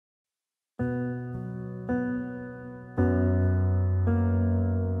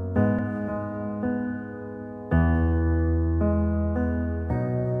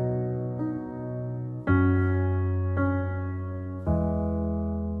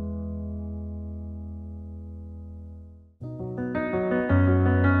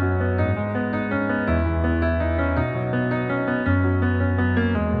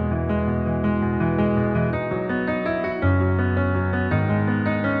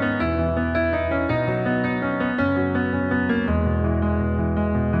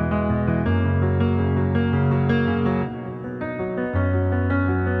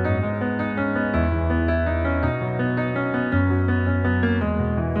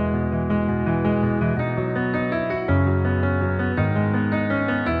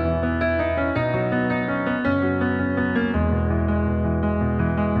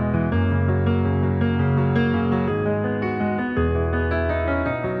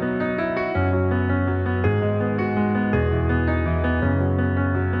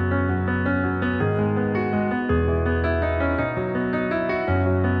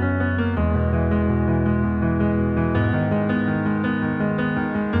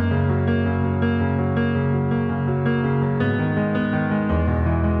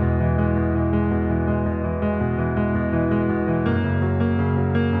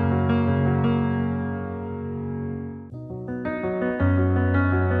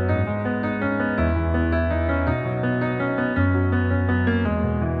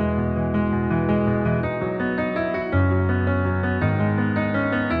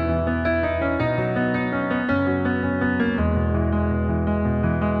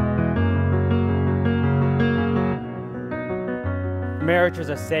Marriage is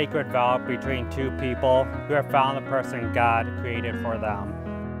a sacred vow between two people who have found the person God created for them.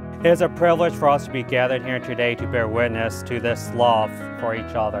 It is a privilege for us to be gathered here today to bear witness to this love for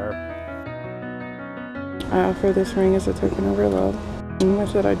each other. I offer this ring as a token of our love, in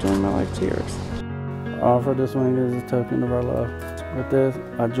which that I join my life to yours. I offer this ring as a token of our love. With this,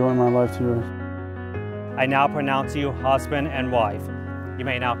 I join my life to yours. I now pronounce you husband and wife. You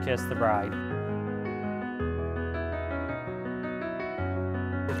may now kiss the bride.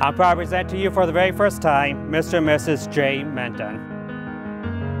 I'm proud to present to you for the very first time, Mr. and Mrs. J. Menton.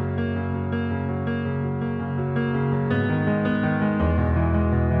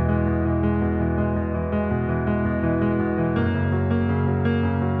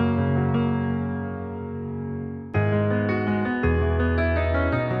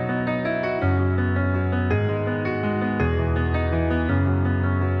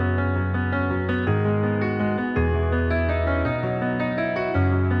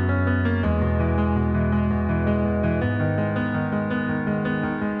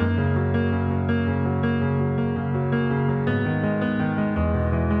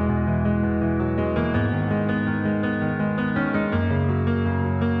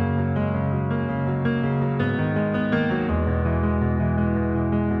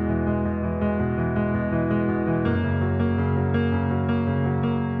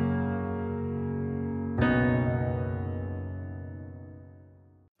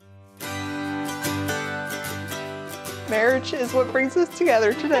 Marriage is what brings us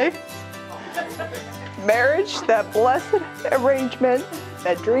together today. Marriage, that blessed arrangement,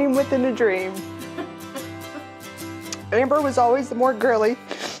 that dream within a dream. Amber was always the more girly,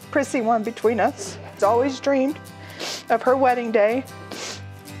 prissy one between us. She's always dreamed of her wedding day.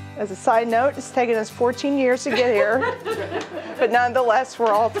 As a side note, it's taken us 14 years to get here, but nonetheless,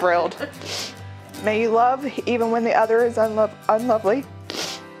 we're all thrilled. May you love even when the other is unlovely.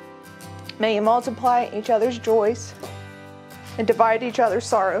 May you multiply each other's joys and divide each other's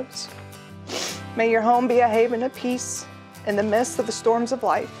sorrows. May your home be a haven of peace in the midst of the storms of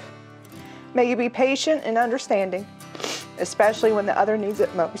life. May you be patient and understanding, especially when the other needs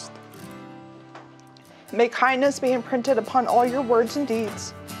it most. May kindness be imprinted upon all your words and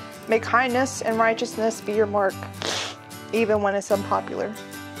deeds. May kindness and righteousness be your mark, even when it's unpopular.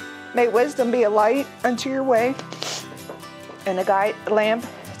 May wisdom be a light unto your way and a lamp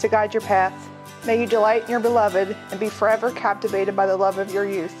to guide your path. May you delight in your beloved and be forever captivated by the love of your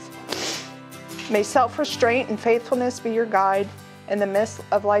youth. May self-restraint and faithfulness be your guide in the midst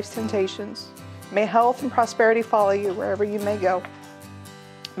of life's temptations. May health and prosperity follow you wherever you may go.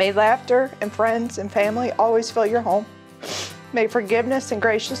 May laughter and friends and family always fill your home. May forgiveness and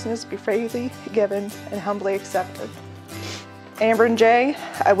graciousness be freely given and humbly accepted. Amber and Jay,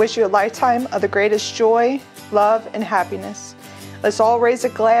 I wish you a lifetime of the greatest joy, love, and happiness. Let's all raise a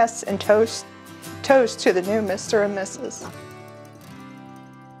glass and toast to the new Mr. and Mrs.